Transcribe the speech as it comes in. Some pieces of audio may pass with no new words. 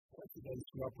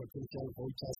Candidates who are potential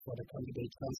voters for the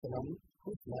candidate councillor,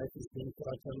 whose life is being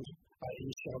threatened, are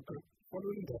in shock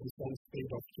following the recent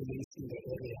spate of killings in the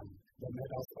area. The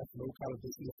murders of local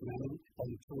businessmen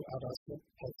and 2 others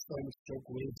have sent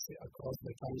shockwaves across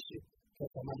the township.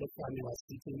 Khehla Malefane was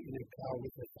sitting in a car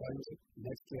with a friend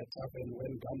next to a tavern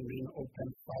when gunmen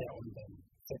opened fire on them.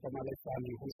 Khehla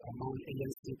Malefane, who's among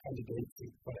ANC candidates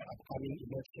for the upcoming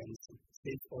elections,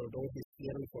 said although he's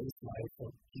fearing for his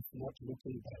life, he's not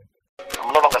looking back.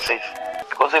 I'm no longer safe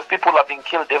because if people are being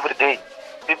killed every day,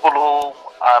 people who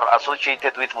are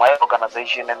associated with my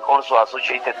organization and also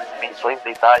associated with me, so if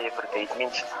they die every day, it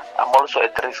means I'm also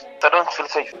at risk. I don't feel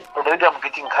safe. Already I'm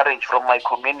getting courage from my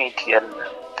community and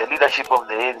the leadership of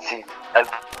the ANC. I've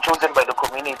been chosen by the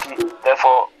community,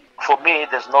 therefore for me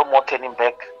there's no more turning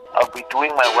back. I'll be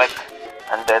doing my work,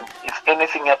 and then if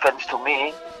anything happens to me,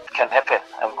 it can happen.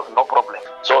 I've got no problem.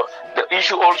 So the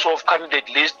issue also of candidate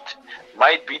list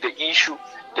might be the issue.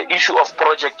 The issue of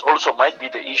project also might be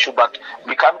the issue, but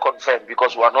we can't confirm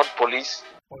because we are not police.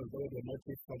 Although the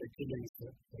motive for the killings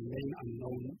remain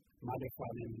unknown,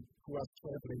 Malefane, who was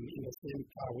traveling in the same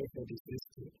car with the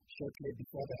deceased shortly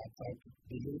before the attack,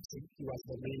 believes he was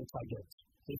the main target.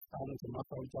 His aunt,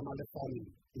 Khehla Malefane,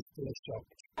 is still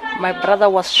shocked. My brother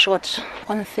was shot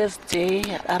on Thursday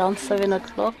around 7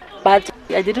 o'clock, but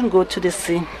I didn't go to the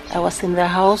scene. I was in the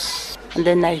house and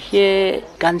then I hear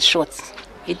gunshots.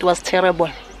 It was terrible.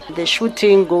 The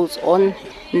shooting goes on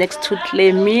next to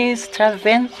Clemy's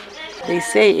Tavern. They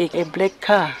say a black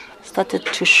car started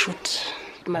to shoot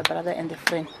my brother and the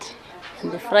friend.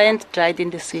 And the friend died in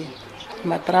the scene.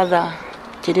 My brother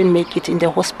didn't make it in the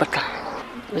hospital.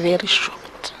 Very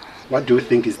shocked. What do you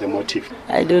think is the motive?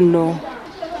 I don't know.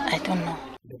 I don't know.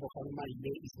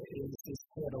 Is the ANC's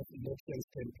head of elections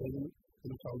campaign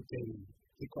in Gauteng.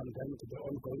 He condemned the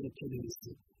ongoing killings,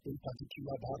 in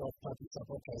particular that of party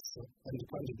supporters and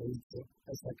candidates,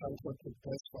 as the country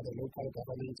prepares for the local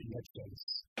government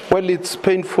elections. Well, it's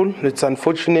painful, it's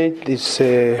unfortunate, it's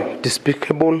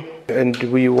despicable, and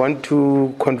we want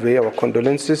to convey our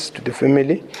condolences to the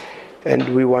family.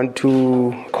 And we want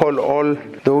to call all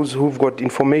those who've got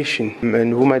information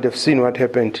and who might have seen what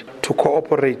happened to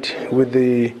cooperate with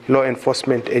the law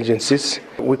enforcement agencies.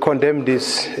 We condemn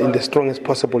this in the strongest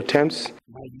possible terms.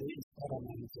 My name is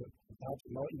paramount that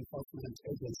law enforcement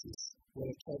agencies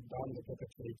will track down the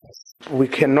perpetrators. We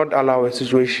cannot allow a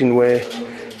situation where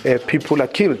people are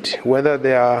killed, whether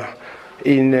they are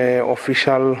in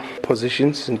official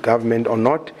positions in government or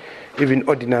not. Even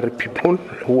ordinary people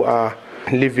who are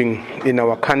living in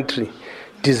our country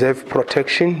deserve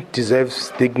protection,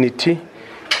 deserves dignity,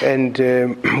 and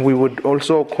we would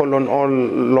also call on all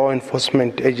law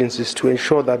enforcement agencies to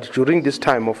ensure that during this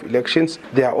time of elections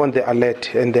they are on the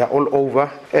alert and they are all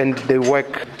over and they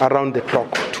work around the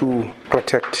clock to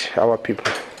protect our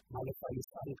people. Malefane's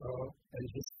uncle and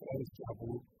his friend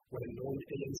Jabu were known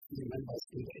ANC members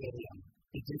in the area.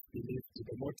 It is believed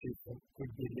the motive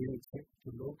could be linked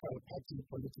to local party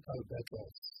political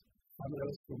battles.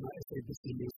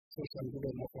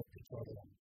 Soshanguve.